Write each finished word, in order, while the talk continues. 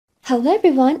Hello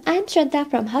everyone, I am Shraddha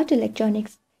from How to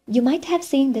Electronics. You might have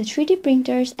seen the 3D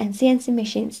printers and CNC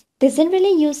machines. They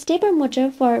generally use stepper motor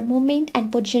for movement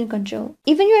and position control.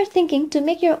 Even you are thinking to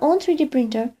make your own 3D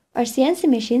printer or CNC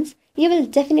machines, you will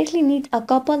definitely need a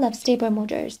couple of stepper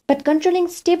motors. But controlling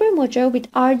stepper motor with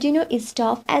Arduino is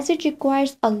tough as it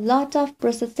requires a lot of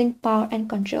processing power and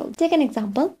control. Take an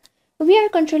example. We are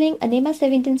controlling a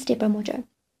NEMA17 stepper motor.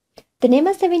 The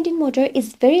NEMA17 motor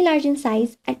is very large in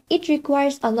size and it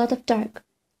requires a lot of torque.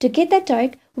 To get that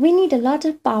torque, we need a lot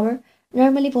of power,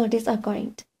 normally voltage or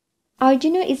current.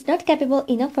 Arduino is not capable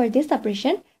enough for this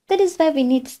operation, that is why we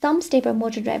need some stepper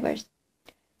motor drivers.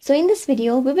 So in this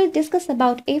video, we will discuss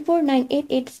about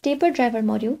A4988 Stepper Driver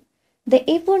Module. The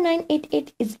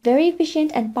A4988 is very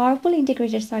efficient and powerful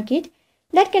integrated circuit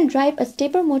that can drive a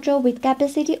stepper motor with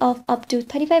capacity of up to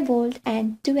 35 volt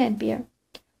and 2 ampere.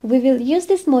 We will use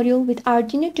this module with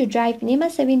Arduino to drive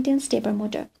NEMA17 stepper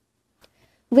motor.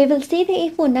 We will see the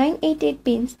A4988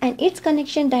 pins and its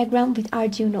connection diagram with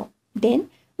Arduino. Then,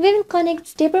 we will connect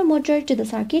stepper motor to the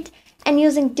circuit and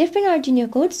using different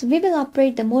Arduino codes, we will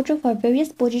operate the motor for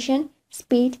various position,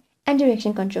 speed and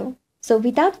direction control. So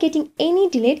without getting any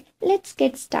delay, let's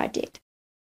get started.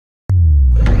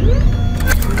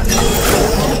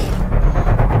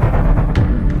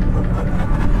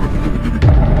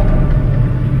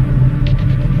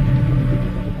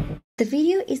 The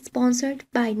video is sponsored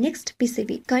by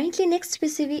NextPCB. Currently,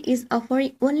 NextPCB is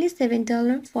offering only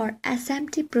 $7 for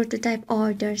SMT prototype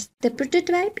orders. The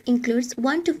prototype includes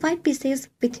 1 to 5 pieces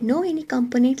with no any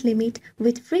component limit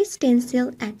with free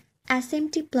stencil and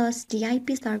SMT plus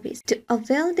DIP service. To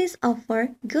avail this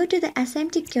offer, go to the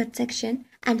SMT code section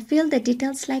and fill the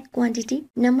details like quantity,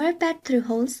 number pad through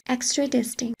holes, X-ray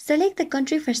testing. Select the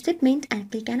country for shipment and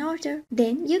click an order.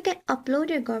 Then you can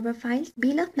upload your Gerber files,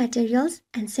 bill of materials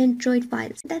and Centroid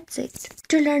files. That's it.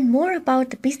 To learn more about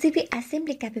the PCB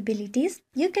assembly capabilities,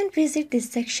 you can visit this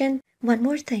section. One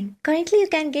more thing. Currently you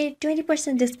can get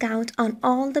 20% discount on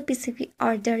all the PCB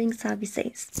ordering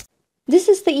services. This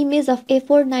is the image of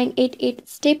A4988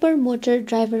 Stepper Motor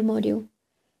Driver Module.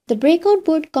 The breakout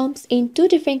board comes in two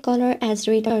different colors as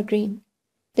red or green.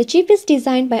 The chip is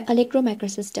designed by Allegro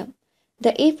Microsystem.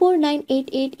 The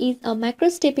A4988 is a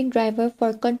micro-stepping driver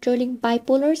for controlling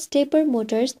bipolar stepper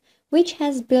motors which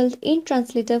has built-in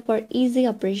translator for easy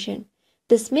operation.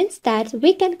 This means that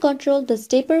we can control the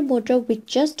stepper motor with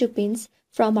just two pins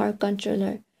from our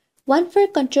controller. One for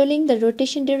controlling the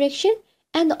rotation direction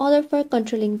and the other for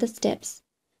controlling the steps.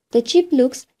 The chip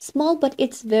looks small but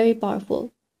it's very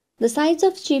powerful. The size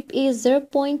of chip is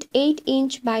 0.8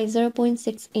 inch by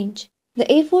 0.6 inch. The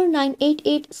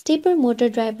A4988 stepper motor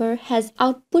driver has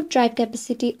output drive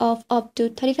capacity of up to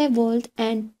 35 volt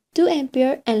and 2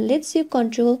 ampere and lets you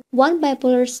control one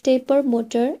bipolar stepper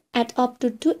motor at up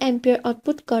to 2 ampere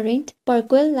output current per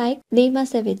coil like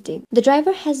NEMA17. The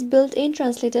driver has built-in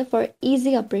translator for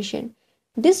easy operation.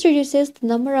 This reduces the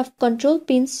number of control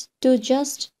pins to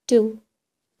just 2.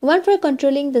 One for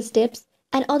controlling the steps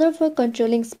and other for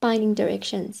controlling spinning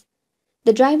directions.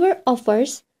 The driver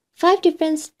offers 5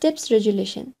 different steps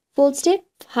resolution: full step,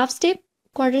 half step,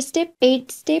 quarter step, 8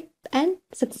 step and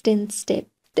 16 step.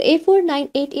 The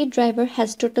A4988 driver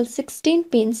has total 16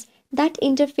 pins that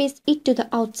interface it to the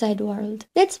outside world.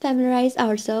 Let's familiarize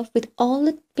ourselves with all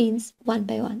the pins one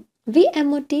by one.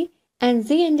 VMOT and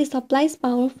ZND supplies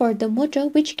power for the motor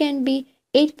which can be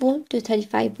 8 volt to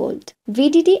 35 volt.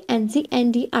 VDD and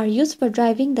ZND are used for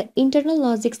driving the internal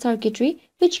logic circuitry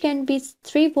which can be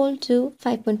 3 volt to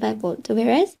 5.5 volt,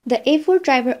 whereas the A4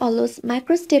 driver allows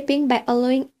micro-stepping by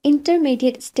allowing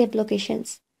intermediate step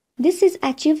locations. This is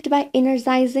achieved by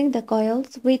energizing the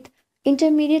coils with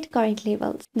intermediate current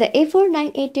levels. The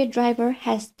A4988 driver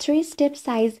has 3 step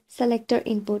size selector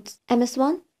inputs: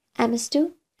 MS1,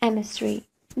 MS2, MS3.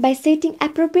 By setting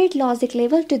appropriate logic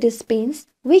level to these pins,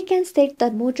 we can set the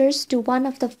motors to one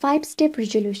of the 5-step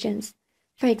resolutions.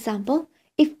 For example,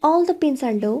 if all the pins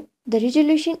are low, the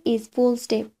resolution is full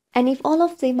step, and if all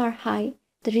of them are high,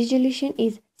 the resolution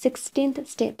is 16th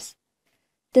steps.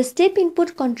 The step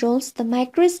input controls the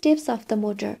micro steps of the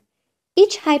motor.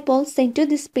 Each high pulse sent to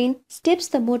this pin steps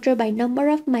the motor by number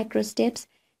of micro steps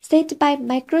set by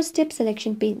micro step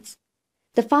selection pins.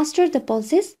 The faster the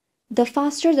pulses, the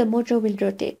faster the motor will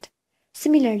rotate.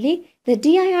 Similarly, the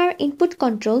DIR input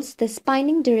controls the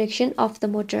spinning direction of the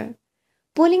motor.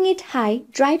 Pulling it high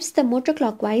drives the motor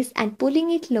clockwise and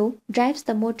pulling it low drives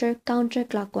the motor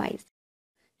counterclockwise.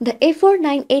 The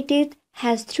A4988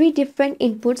 has 3 different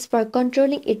inputs for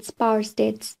controlling its power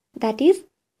states, that is,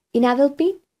 enable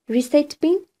pin, reset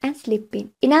pin and sleep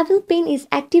pin. Enable pin is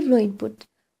active low input.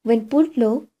 When pulled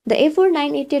low, The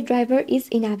A4988 driver is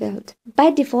enabled.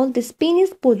 By default, this pin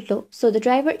is pulled low, so the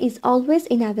driver is always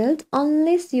enabled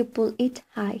unless you pull it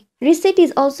high. Reset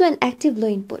is also an active low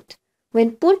input.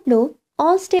 When pulled low,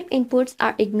 all step inputs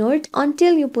are ignored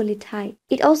until you pull it high.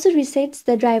 It also resets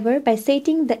the driver by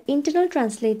setting the internal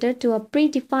translator to a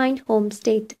predefined home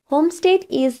state. Home state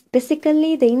is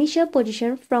basically the initial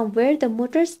position from where the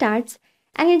motor starts,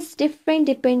 and it's different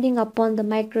depending upon the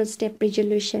microstep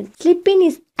resolution. Sleep pin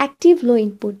is active low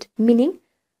input, meaning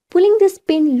pulling this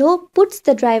pin low puts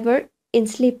the driver in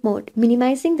sleep mode,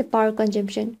 minimizing the power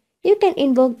consumption. You can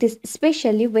invoke this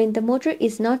especially when the motor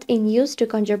is not in use to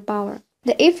conserve power.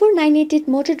 The A4988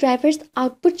 motor driver's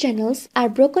output channels are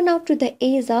broken out to the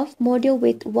A's of module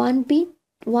with 1B,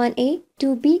 1A,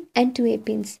 2B and 2A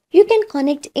pins. You can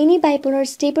connect any bipolar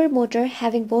stepper motor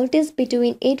having voltage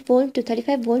between 8 volt to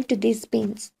 35 volt to these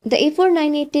pins. The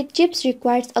A4988 chips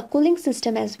requires a cooling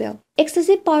system as well.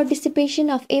 Excessive power dissipation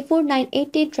of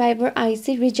A4988 driver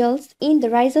IC results in the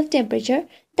rise of temperature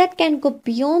that can go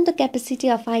beyond the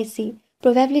capacity of IC,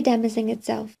 probably damaging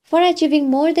itself. For achieving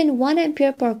more than 1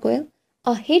 ampere per coil,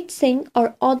 a heatsink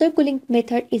or other cooling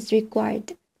method is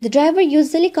required. The driver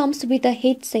usually comes with a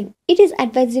heatsink. It is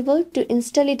advisable to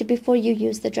install it before you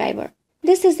use the driver.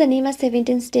 This is the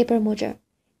NEMA17 Stepper Motor.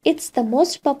 It's the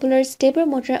most popular stepper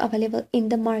motor available in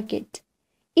the market.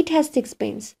 It has 6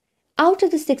 pins. Out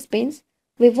of the 6 pins,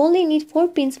 we only need 4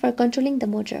 pins for controlling the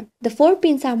motor. The 4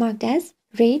 pins are marked as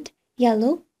red,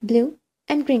 yellow, blue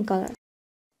and green color.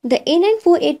 The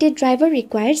A9488 driver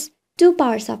requires 2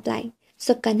 power supply.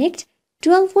 So connect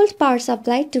 12 volt power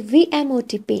supply to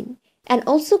VMOT pin and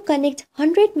also connect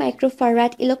 100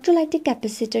 microfarad electrolytic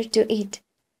capacitor to it.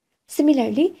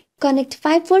 Similarly, connect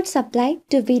 5 volt supply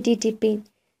to VDD pin.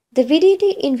 The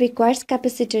VDD in requires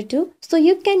capacitor too, so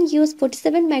you can use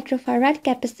 47 microfarad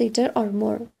capacitor or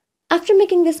more. After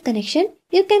making this connection,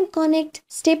 you can connect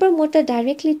stepper motor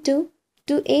directly to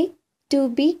 2A,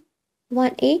 2B,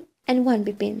 1A and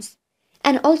 1B pins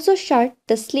and also short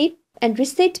the sleep and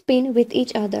reset pin with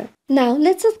each other. Now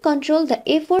let's just control the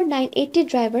A4988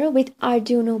 driver with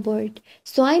Arduino board.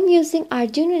 So I'm using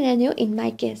Arduino Nano in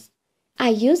my case. I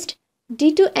used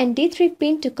D2 and D3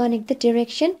 pin to connect the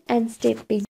direction and step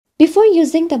pin. Before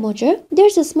using the motor,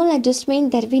 there's a small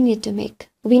adjustment that we need to make.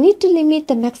 We need to limit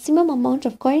the maximum amount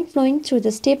of current flowing through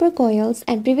the stepper coils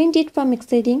and prevent it from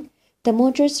exceeding the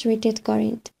motor's rated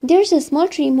current. There's a small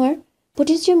trimmer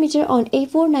potentiometer on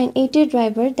A4988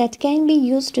 driver that can be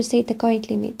used to set the current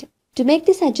limit. To make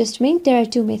this adjustment, there are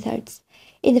 2 methods.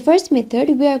 In the first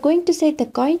method, we are going to set the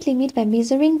current limit by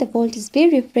measuring the voltage V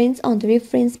reference on the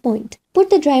reference point. Put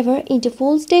the driver into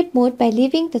full step mode by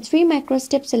leaving the 3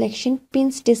 microstep selection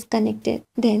pins disconnected.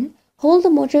 Then, hold the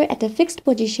motor at a fixed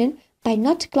position by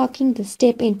not clocking the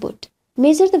step input.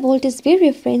 Measure the voltage V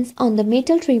reference on the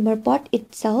metal trimmer pot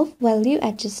itself while you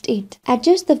adjust it.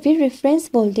 Adjust the V reference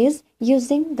voltage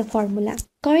using the formula.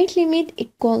 Current limit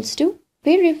equals to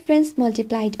V reference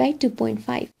multiplied by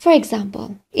 2.5. For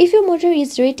example, if your motor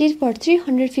is rated for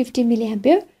 350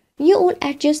 mA, you will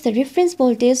adjust the reference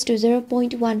voltage to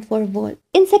 0.14 volt.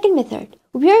 In second method,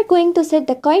 we are going to set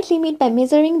the current limit by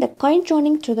measuring the current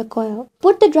running through the coil.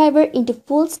 Put the driver into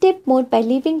full step mode by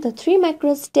leaving the 3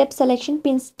 microstep selection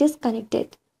pins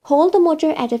disconnected. Hold the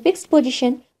motor at a fixed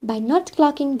position by not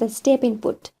clocking the step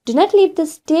input. Do not leave the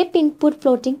step input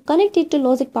floating. Connect it to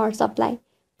logic power supply.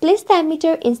 Place the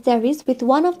ammeter in series with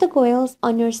one of the coils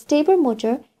on your stepper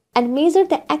motor and measure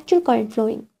the actual current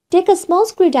flowing. Take a small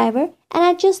screwdriver and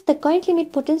adjust the current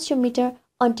limit potentiometer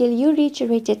until you reach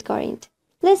rated current.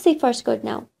 Let's see first code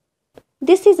now.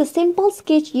 This is a simple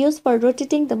sketch used for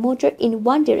rotating the motor in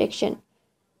one direction.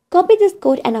 Copy this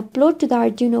code and upload to the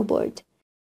Arduino board.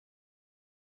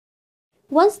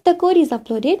 Once the code is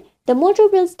uploaded, the motor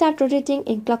will start rotating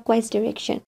in clockwise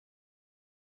direction.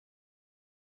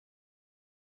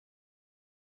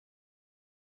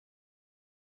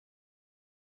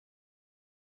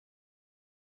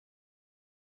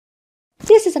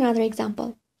 This is another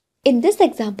example. In this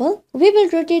example, we will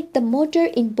rotate the motor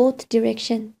in both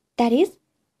directions, that is,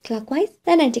 clockwise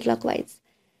and anti-clockwise.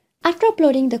 After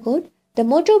uploading the code, the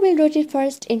motor will rotate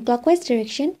first in clockwise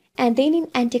direction and then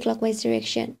in anti-clockwise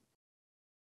direction.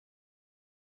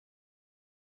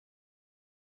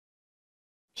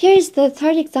 Here is the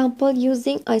third example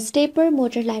using a stepper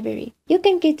motor library. You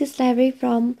can get this library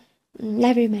from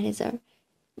Library Manager.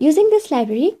 Using this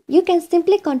library, you can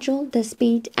simply control the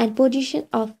speed and position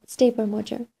of stepper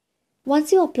motor.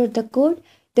 Once you upload the code,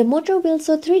 the motor will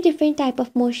show 3 different types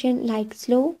of motion like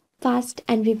slow, fast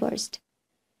and reversed.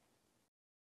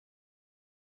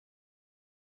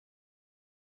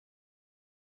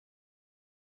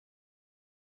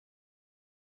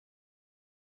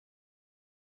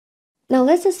 Now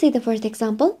let's just see the first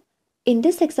example. In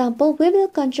this example, we will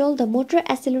control the motor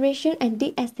acceleration and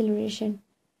deceleration.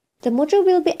 The motor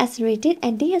will be accelerated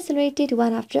and decelerated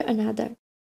one after another.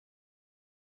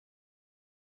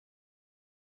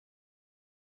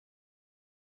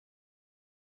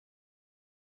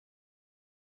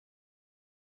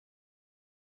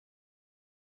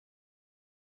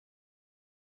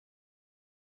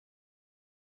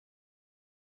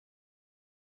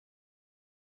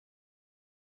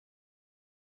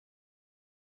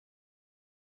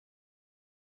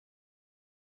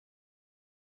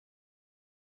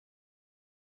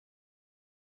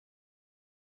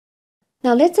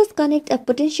 Now let's just connect a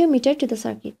potentiometer to the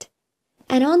circuit.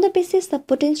 And on the basis of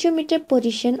potentiometer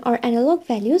position or analog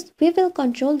values, we will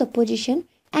control the position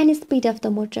and speed of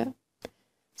the motor.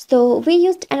 So we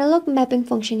used analog mapping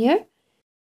function here.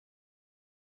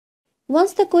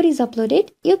 Once the code is uploaded,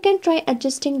 you can try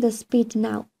adjusting the speed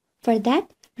now. For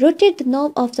that, rotate the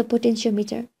knob of the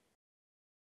potentiometer.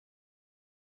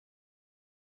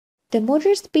 The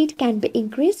motor speed can be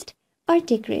increased or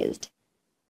decreased.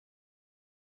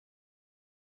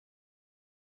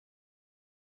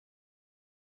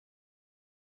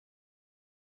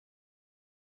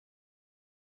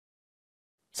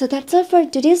 So that's all for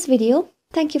today's video.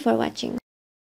 Thank you for watching.